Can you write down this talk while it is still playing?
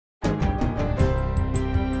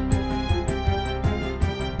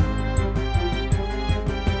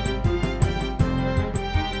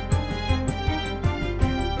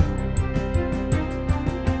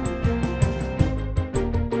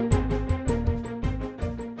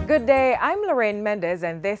Good day, I'm Lorraine Mendez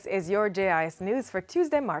and this is your JIS News for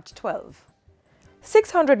Tuesday, March 12.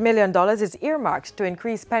 $600 million is earmarked to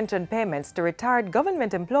increase pension payments to retired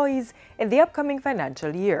government employees in the upcoming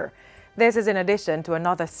financial year. This is in addition to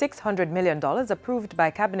another $600 million approved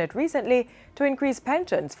by Cabinet recently to increase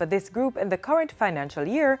pensions for this group in the current financial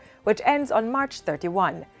year, which ends on March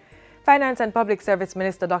 31. Finance and Public Service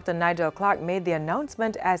Minister Dr. Nigel Clarke made the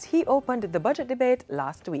announcement as he opened the budget debate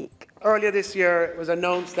last week. Earlier this year, it was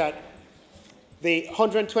announced that the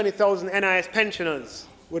 120,000 NIS pensioners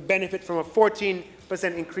would benefit from a 14%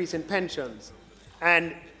 increase in pensions.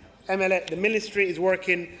 And the ministry is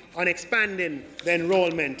working on expanding the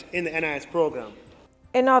enrollment in the NIS program.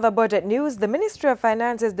 In other budget news, the Ministry of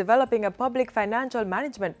Finance is developing a public financial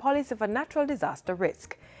management policy for natural disaster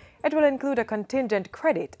risk. It will include a contingent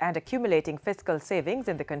credit and accumulating fiscal savings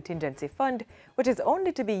in the contingency fund, which is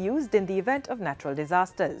only to be used in the event of natural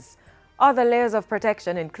disasters. Other layers of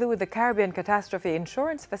protection include the Caribbean Catastrophe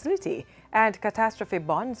Insurance Facility and catastrophe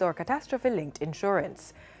bonds or catastrophe-linked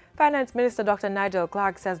insurance. Finance Minister Dr. Nigel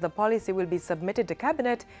Clarke says the policy will be submitted to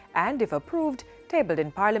Cabinet and, if approved, tabled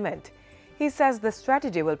in Parliament. He says the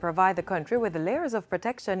strategy will provide the country with layers of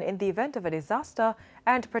protection in the event of a disaster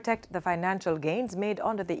and protect the financial gains made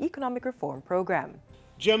under the economic reform program.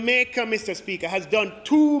 Jamaica, Mr. Speaker, has done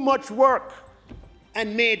too much work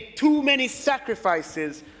and made too many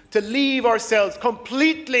sacrifices to leave ourselves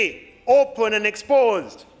completely open and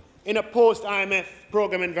exposed in a post-IMF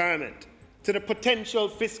program environment to the potential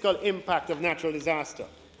fiscal impact of natural disaster.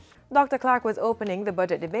 Dr. Clarke was opening the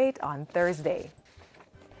budget debate on Thursday.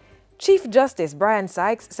 Chief Justice Brian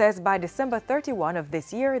Sykes says by December 31 of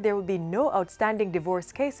this year, there will be no outstanding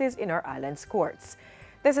divorce cases in our island's courts.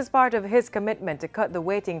 This is part of his commitment to cut the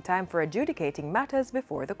waiting time for adjudicating matters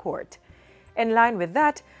before the court. In line with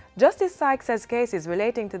that, Justice Sykes says cases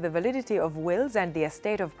relating to the validity of wills and the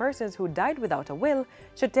estate of persons who died without a will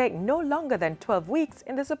should take no longer than 12 weeks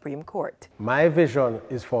in the Supreme Court. My vision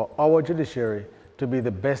is for our judiciary to be the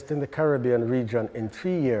best in the Caribbean region in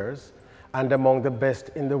 3 years and among the best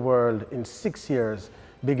in the world in 6 years,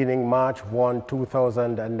 beginning March 1,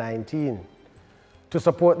 2019. To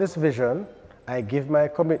support this vision, I give my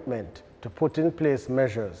commitment to put in place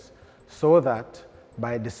measures so that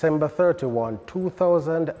by December 31,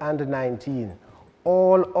 2019,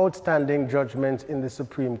 all outstanding judgments in the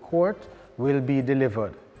Supreme Court will be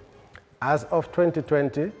delivered. As of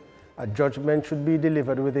 2020, a judgment should be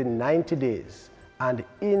delivered within 90 days, and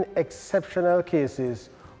in exceptional cases,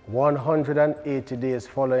 180 days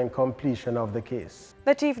following completion of the case.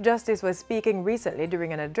 The Chief Justice was speaking recently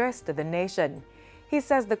during an address to the nation. He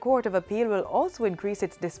says the Court of Appeal will also increase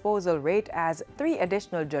its disposal rate as 3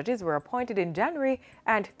 additional judges were appointed in January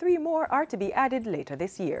and 3 more are to be added later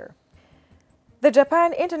this year. The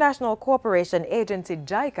Japan International Cooperation Agency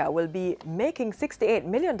JICA will be making $68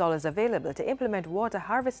 million available to implement water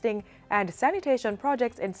harvesting and sanitation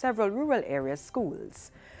projects in several rural areas'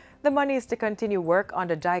 schools. The money is to continue work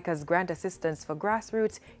under JICA's Grant Assistance for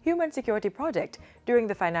Grassroots Human Security Project during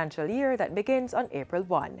the financial year that begins on April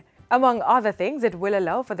 1. Among other things, it will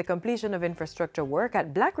allow for the completion of infrastructure work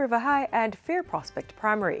at Black River High and Fair Prospect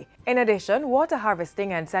Primary. In addition, water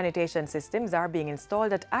harvesting and sanitation systems are being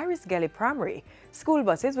installed at Iris Gelly Primary. School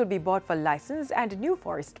buses will be bought for License and New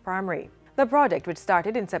Forest Primary. The project, which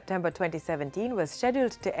started in September 2017, was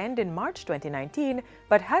scheduled to end in March 2019,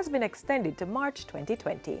 but has been extended to March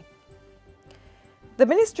 2020. The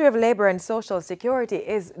Ministry of Labour and Social Security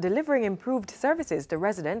is delivering improved services to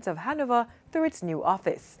residents of Hanover through its new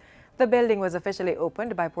office. The building was officially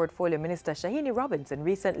opened by Portfolio Minister Shahini Robinson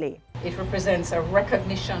recently. It represents a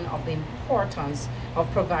recognition of the importance of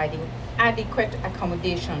providing adequate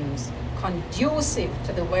accommodations conducive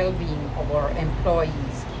to the well-being of our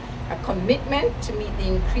employees, a commitment to meet the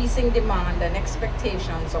increasing demand and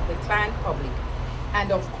expectations of the client public,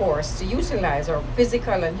 and of course to utilize our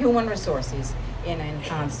physical and human resources in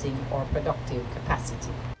enhancing our productive capacity.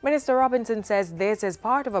 Minister Robinson says this is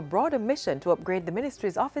part of a broader mission to upgrade the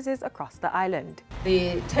ministry's offices across the island.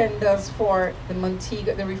 The tenders for the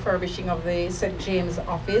Montego, the refurbishing of the St. James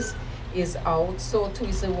office is out, so too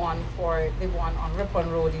is the one on Ripon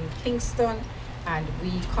Road in Kingston, and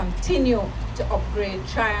we continue to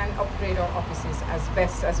try and upgrade our offices as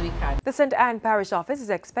best as we can. The St. Anne Parish office is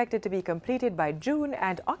expected to be completed by June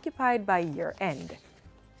and occupied by year end.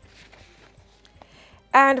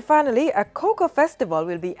 And finally, a cocoa festival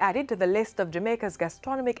will be added to the list of Jamaica's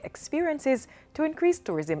gastronomic experiences to increase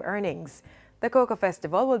tourism earnings. The Cocoa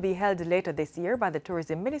Festival will be held later this year by the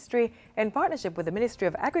Tourism Ministry in partnership with the Ministry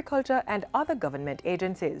of Agriculture and other government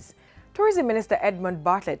agencies. Tourism Minister Edmund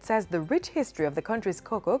Bartlett says the rich history of the country's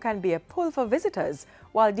cocoa can be a pull for visitors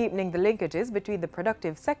while deepening the linkages between the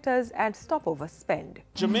productive sectors and stopover spend.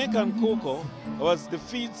 Jamaican cocoa was the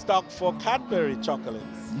feedstock for Cadbury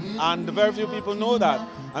chocolates, and very few people know that.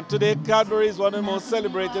 And today Cadbury is one of the most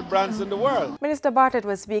celebrated brands in the world. Minister Bartlett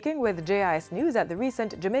was speaking with JIS News at the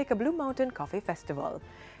recent Jamaica Blue Mountain Coffee Festival.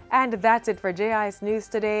 And that's it for JIS News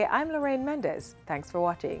today. I'm Lorraine Mendez. Thanks for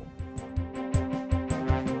watching.